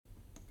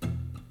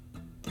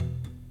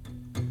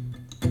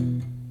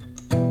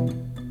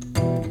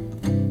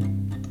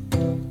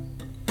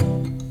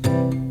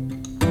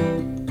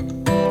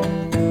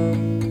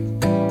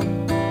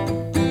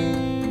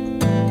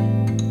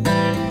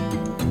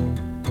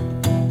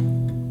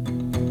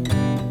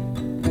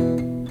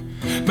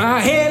My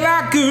head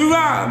like a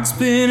rock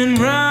spinning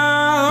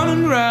round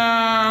and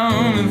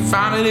round, and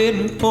finally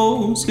it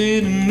falls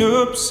sitting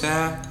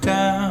upside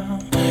down.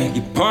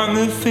 You point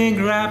the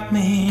finger at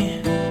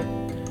me,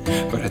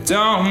 but I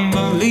don't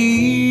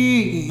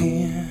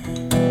believe.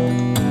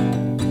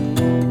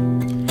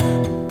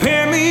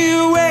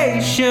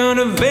 Permeation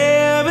of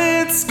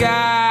velvet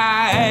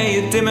sky,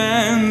 you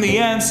demand the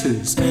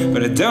answers,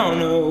 but I don't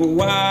know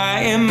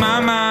why. In my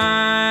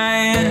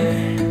mind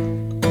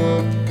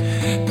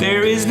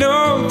there is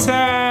no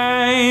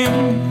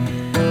time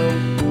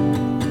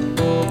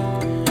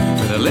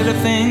for the little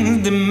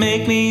things that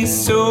make me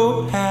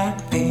so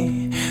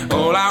happy.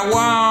 All I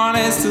want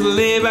is to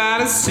live by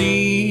the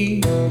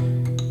sea.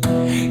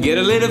 Yeah,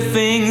 the little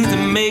things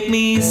that make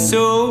me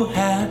so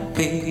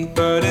happy.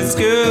 But it's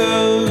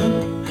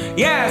good,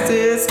 yes,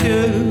 it's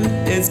good.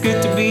 It's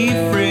good to be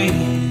free.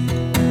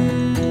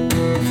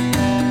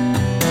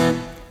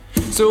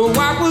 So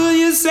what will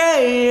you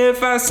say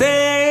if I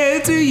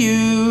say to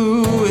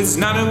you, it's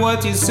not in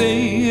what you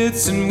say,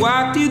 it's in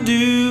what you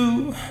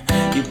do.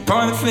 You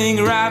point the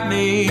finger at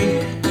me,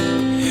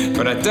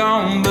 but I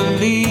don't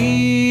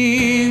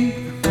believe.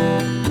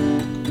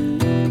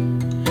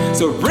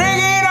 So bring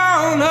it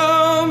on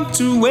up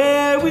to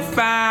where we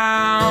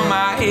found.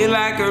 My head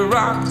like a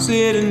rock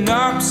sitting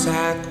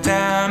upside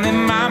down.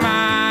 In my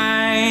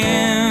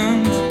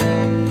mind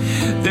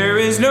there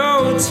is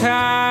no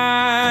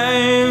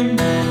time,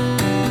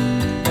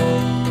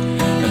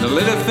 and the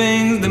little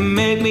things that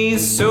make me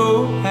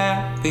so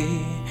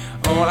happy.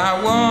 All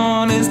I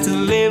want is to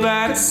live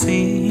by the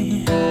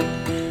sea.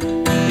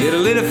 Yeah, the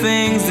little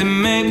things that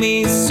make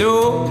me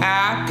so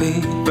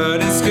happy.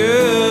 But it's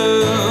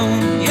good,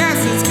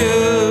 yes, it's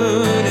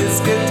good. It's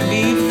good to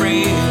be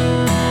free.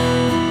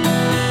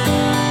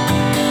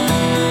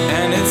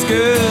 And it's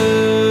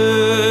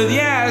good,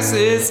 yes,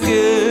 it's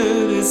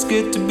good. It's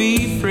good to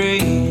be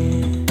free.